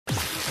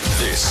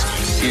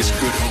This is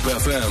Good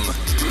Hope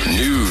FM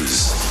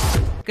News.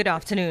 Good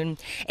afternoon.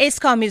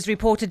 Eskom is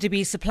reported to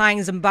be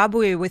supplying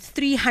Zimbabwe with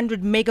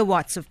 300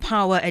 megawatts of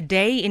power a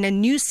day in a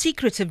new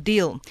secretive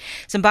deal.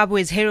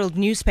 Zimbabwe's Herald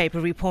newspaper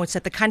reports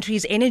that the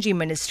country's energy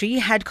ministry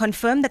had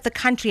confirmed that the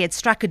country had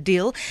struck a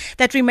deal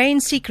that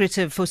remains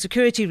secretive for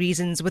security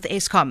reasons with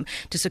Eskom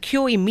to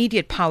secure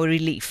immediate power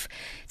relief.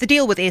 The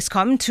deal with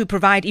Eskom to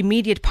provide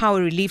immediate power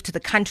relief to the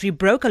country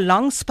broke a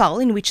long spell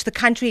in which the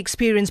country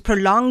experienced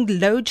prolonged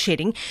load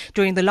shedding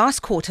during the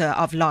last quarter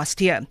of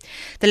last year.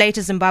 The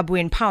latest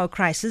Zimbabwean power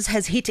crisis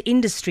has hit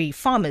industry,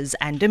 farmers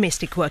and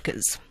domestic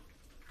workers.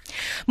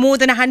 More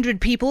than 100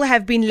 people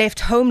have been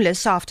left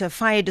homeless after a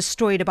fire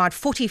destroyed about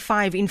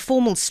 45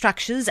 informal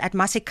structures at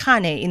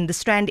Masekane in the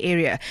Strand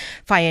area.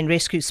 Fire and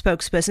Rescue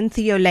spokesperson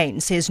Theo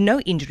Lane says no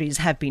injuries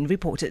have been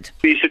reported.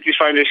 The City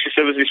Fire and Rescue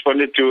Service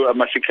responded to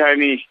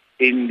Masekane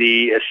in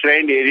the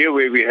Strand area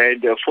where we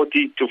had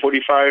 40 to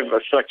 45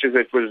 structures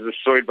that was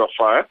destroyed by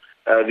fire.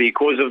 The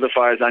cause of the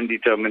fire is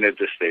undetermined at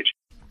this stage.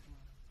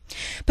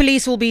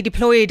 Police will be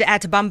deployed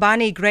at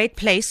Bambani Great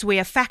Place,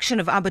 where a faction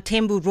of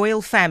Abatembu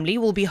royal family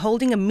will be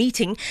holding a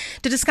meeting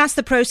to discuss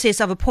the process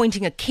of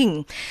appointing a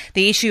king.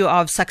 The issue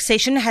of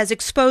succession has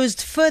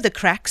exposed further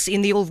cracks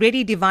in the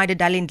already divided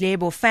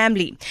Dalindyebo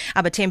family.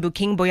 Abatembu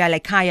King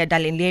Boyalekaya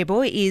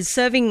Dalindyebo is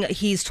serving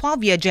his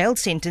 12-year jail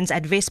sentence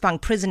at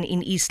Westbank Prison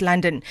in East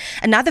London.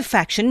 Another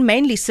faction,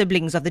 mainly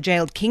siblings of the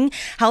jailed king,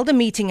 held a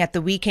meeting at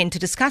the weekend to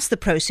discuss the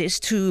process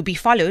to be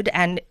followed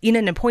and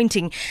in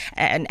appointing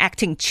an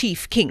acting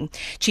chief king.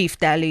 Chief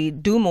Dali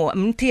Dumo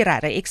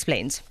Mtirara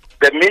explains.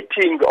 The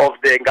meeting of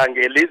the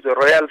Ngangeli's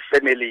royal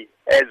family,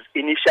 as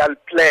initial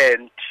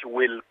planned,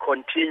 will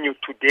continue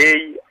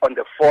today on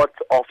the 4th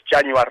of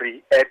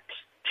January at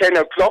 10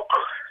 o'clock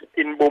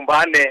in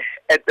Bumbane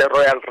at the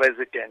royal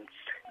residence.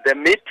 The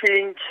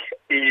meeting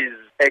is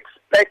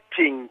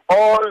expecting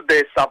all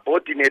the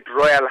subordinate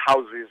royal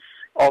houses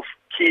of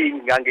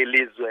King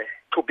Ngangelizwe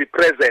to be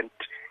present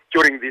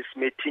during this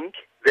meeting.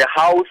 The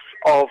house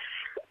of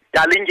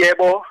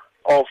Dalindyebo,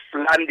 of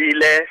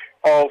Landile,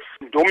 of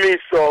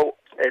Dumiso,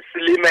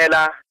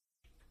 Silimela.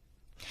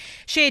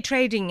 Share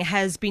trading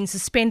has been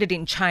suspended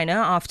in China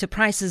after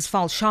prices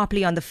fell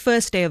sharply on the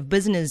first day of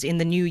business in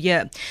the new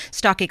year.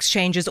 Stock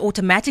exchanges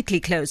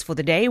automatically closed for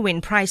the day when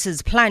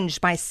prices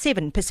plunged by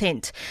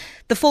 7%.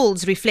 The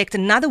falls reflect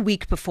another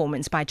weak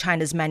performance by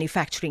China's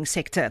manufacturing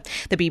sector.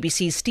 The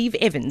BBC's Steve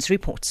Evans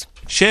reports.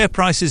 Share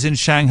prices in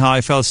Shanghai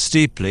fell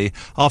steeply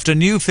after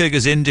new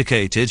figures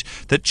indicated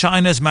that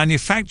China's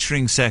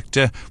manufacturing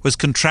sector was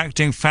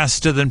contracting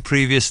faster than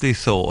previously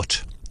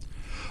thought.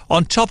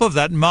 On top of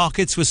that,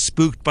 markets were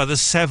spooked by the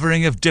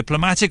severing of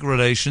diplomatic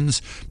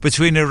relations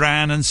between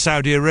Iran and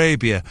Saudi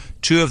Arabia,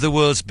 two of the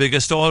world's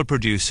biggest oil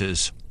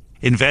producers.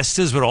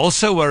 Investors were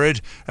also worried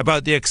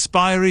about the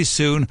expiry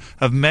soon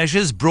of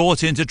measures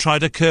brought in to try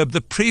to curb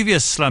the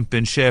previous slump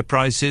in share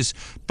prices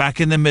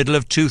back in the middle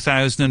of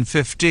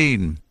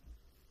 2015.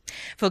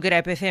 For Good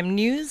Hope FM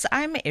News,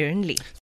 I'm Erin Lee.